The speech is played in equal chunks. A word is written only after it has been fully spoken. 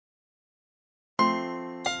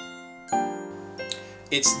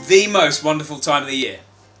It's the most wonderful time of the year.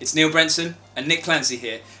 It's Neil Brenson and Nick Clancy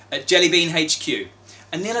here at Jellybean HQ.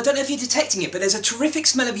 And Neil, I don't know if you're detecting it, but there's a terrific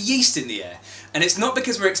smell of yeast in the air. And it's not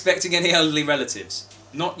because we're expecting any elderly relatives.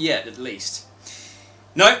 Not yet, at least.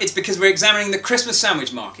 No, it's because we're examining the Christmas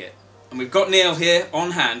sandwich market. And we've got Neil here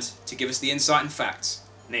on hand to give us the insight and facts.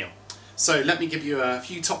 Neil. So let me give you a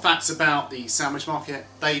few top facts about the sandwich market.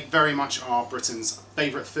 They very much are Britain's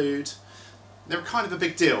favourite food. They're kind of a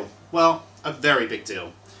big deal. Well, a very big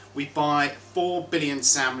deal. We buy 4 billion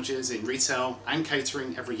sandwiches in retail and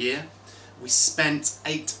catering every year. We spent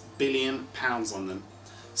 £8 billion on them.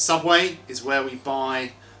 Subway is where we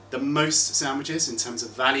buy the most sandwiches in terms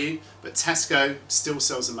of value, but Tesco still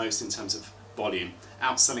sells the most in terms of volume,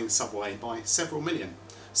 outselling Subway by several million.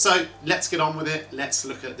 So let's get on with it. Let's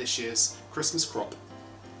look at this year's Christmas crop.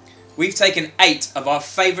 We've taken 8 of our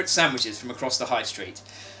favourite sandwiches from across the high street.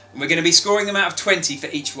 And we're going to be scoring them out of 20 for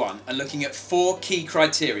each one and looking at 4 key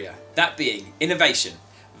criteria, that being innovation,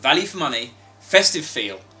 value for money, festive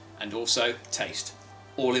feel, and also taste.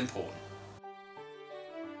 All important.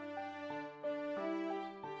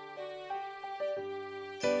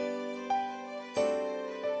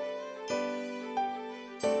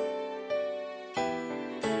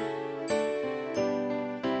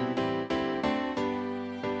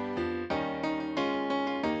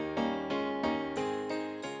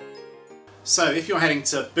 So if you're heading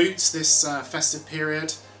to Boots this festive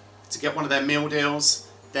period to get one of their meal deals,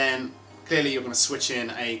 then clearly you're going to switch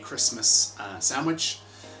in a Christmas sandwich.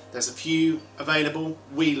 There's a few available.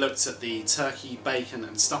 We looked at the turkey, bacon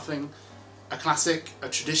and stuffing. A classic, a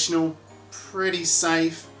traditional, pretty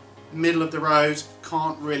safe, middle of the road,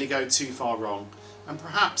 can't really go too far wrong. And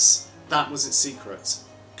perhaps that was its secret.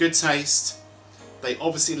 Good taste. They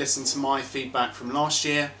obviously listened to my feedback from last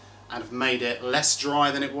year and have made it less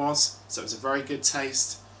dry than it was, so it's a very good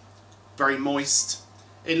taste, very moist.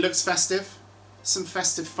 It looks festive, some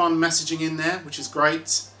festive fun messaging in there, which is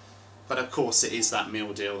great, but of course it is that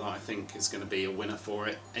meal deal that I think is going to be a winner for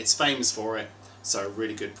it. It's famous for it, so a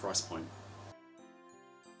really good price point.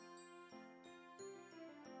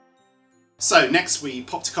 So next we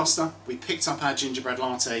popped to Costa, we picked up our gingerbread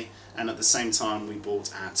latte, and at the same time we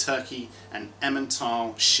bought our turkey and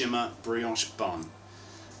Emmental shimmer brioche bun.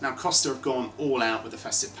 Now Costa have gone all out with the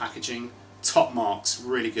festive packaging, top marks,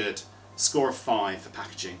 really good, score of 5 for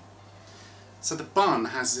packaging. So the bun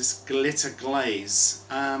has this glitter glaze,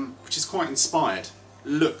 which is quite inspired,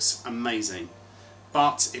 looks amazing,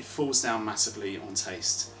 but it falls down massively on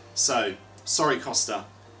taste. So, sorry Costa,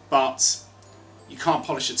 but you can't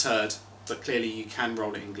polish a turd, but clearly you can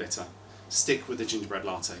roll it in glitter. Stick with the gingerbread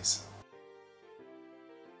lattes.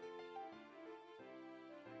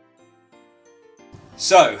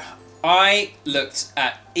 So, I looked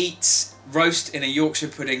at Eat's roast in a Yorkshire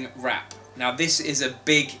pudding wrap. Now this is a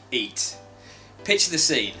big eat. Picture the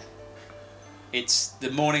scene. It's the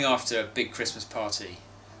morning after a big Christmas party.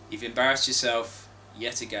 You've embarrassed yourself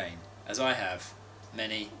yet again, as I have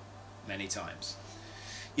many, many times.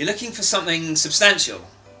 You're looking for something substantial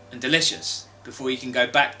and delicious before you can go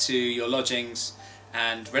back to your lodgings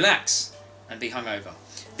and relax and be hungover.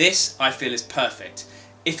 This, I feel, is perfect.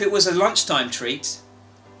 If it was a lunchtime treat,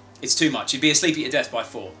 it's too much. You'd be asleep at your desk by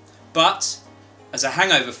 4. But as a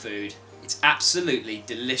hangover food, it's absolutely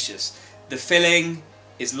delicious. The filling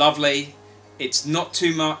is lovely. It's not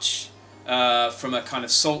too much from a kind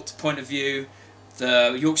of salt point of view.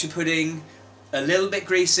 The Yorkshire pudding, a little bit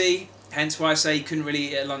greasy, hence why I say you couldn't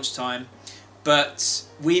really eat at lunchtime. But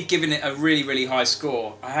we've given it a really, really high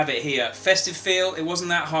score. I have it here. Festive feel, it wasn't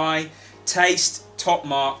that high. Taste, top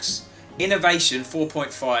marks. Innovation,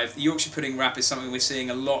 4.5. The Yorkshire pudding wrap is something we're seeing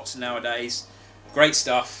a lot nowadays. Great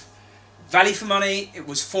stuff. Value for money, it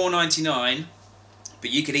was £4.99,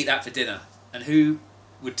 but you could eat that for dinner. And who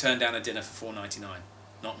would turn down a dinner for £4.99?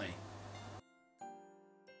 Not me.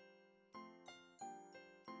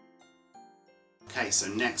 Okay, so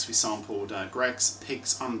next we sampled Gregg's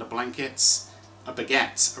Pigs Under Blankets. A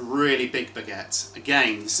baguette, a really big baguette.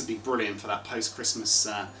 Again, this would be brilliant for that post-Christmas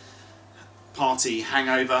party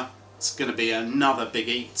hangover. It's going to be another big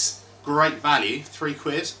eat. Great value,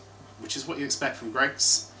 £3, which is what you expect from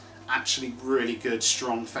Gregg's. Actually really good,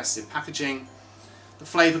 strong, festive packaging. The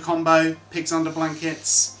flavour combo, Pigs Under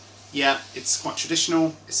Blankets. Yeah, it's quite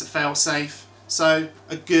traditional, it's a fail-safe. So,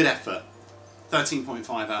 a good effort. 13.5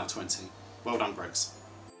 out of 20. Well done, Gregg's.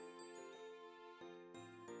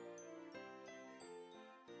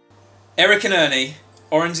 Eric and Ernie,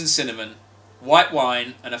 orange and cinnamon, white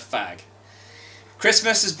wine and a fag.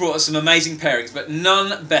 Christmas has brought us some amazing pairings, but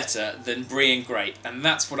none better than brie and grape, and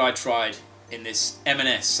that's what I tried in this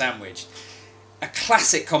M&S sandwich. A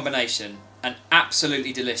classic combination and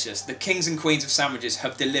absolutely delicious. The kings and queens of sandwiches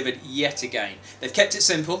have delivered yet again. They've kept it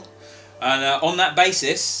simple, and on that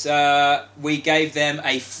basis we gave them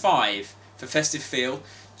a 5 for festive feel.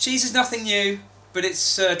 Cheese is nothing new, but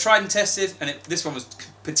it's tried and tested, and this one was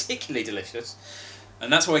particularly delicious,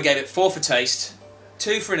 and that's why we gave it 4 for taste,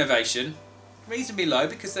 2 for innovation. Reasonably low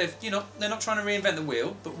because they're not trying to reinvent the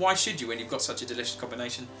wheel, but why should you when you've got such a delicious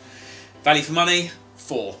combination? Value for money,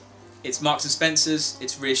 4. It's Marks and Spencer's,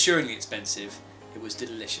 it's reassuringly expensive, it was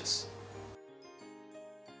delicious.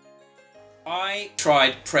 I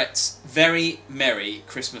tried Pret's Very Merry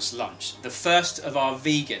Christmas Lunch, the first of our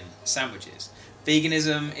vegan sandwiches.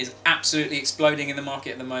 Veganism is absolutely exploding in the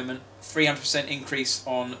market at the moment. 300% increase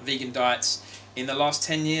on vegan diets in the last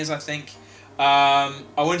 10 years, I think. I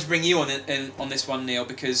wanted to bring you on this one, Neil,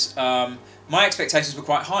 because my expectations were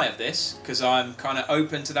quite high of this, because I'm kind of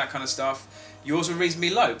open to that kind of stuff. Yours were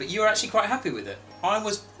reasonably low, but you were actually quite happy with it. I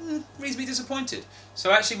was reasonably disappointed.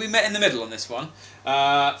 So actually we met in the middle on this one.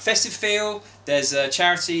 Festive feel, there's a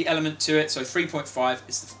charity element to it, so 3.5,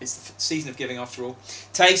 it's the season of giving after all.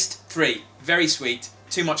 Taste, 3, very sweet,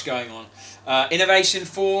 too much going on. Innovation,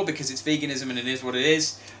 4, because it's veganism and it is what it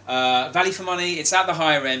is. Value for money, it's at the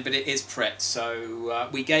higher end, but it is Pret, so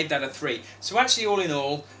we gave that a 3. So actually, all in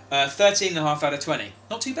all, 13.5 out of 20.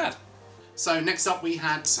 Not too bad. So next up we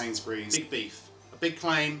had Sainsbury's Big Beef. A big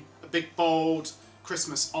claim, a big bold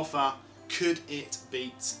Christmas offer. Could it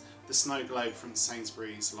beat the snow globe from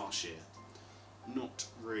Sainsbury's last year? Not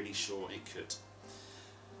really sure it could.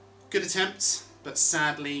 Good attempt, but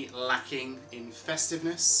sadly lacking in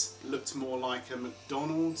festiveness. Looked more like a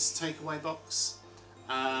McDonald's takeaway box.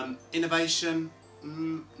 Innovation,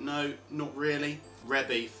 no, not really. Rare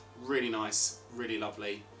beef, really nice, really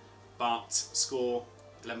lovely, but score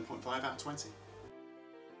 11.5 out of 20.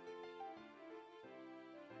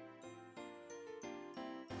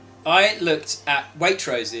 I looked at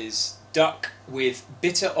Waitrose's duck with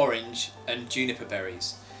bitter orange and juniper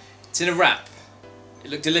berries. It's in a wrap.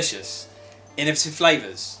 It looked delicious. Innovative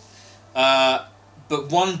flavours. But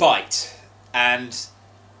one bite and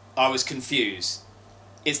I was confused.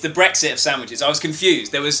 It's the Brexit of sandwiches. I was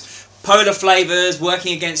confused. There was polar flavours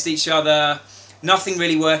working against each other. Nothing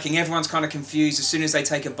really working. Everyone's kind of confused as soon as they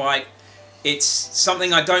take a bite. It's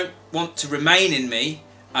something I don't want to remain in me,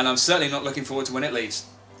 and I'm certainly not looking forward to when it leaves.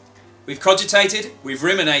 We've cogitated, we've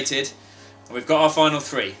ruminated, and we've got our final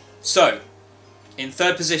 3. So, in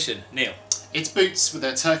third position, Neil. It's Boots with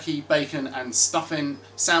their turkey, bacon and stuffing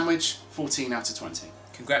sandwich, 14 out of 20.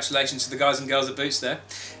 Congratulations to the guys and girls at Boots there.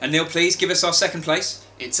 And Neil, please give us our second place.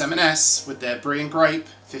 It's M&S with their brie and grape,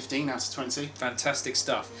 15 out of 20. Fantastic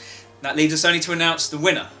stuff. That leaves us only to announce the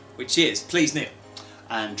winner, which is, please Neil.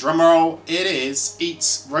 And drumroll, it is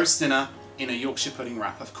Eats Roast Dinner in a Yorkshire pudding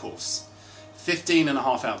wrap, of course. 15.5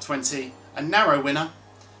 out of 20. A narrow winner,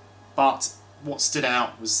 but what stood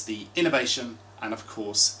out was the innovation and of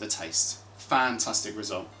course the taste. Fantastic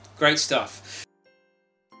result. Great stuff.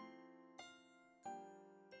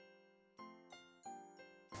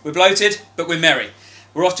 We're bloated, but we're merry.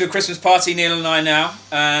 We're off to a Christmas party, Neil and I now,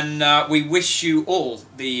 and we wish you all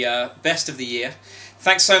the best of the year.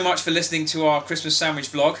 Thanks so much for listening to our Christmas sandwich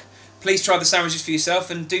vlog. Please try the sandwiches for yourself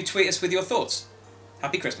and do tweet us with your thoughts.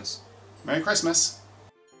 Happy Christmas. Merry Christmas.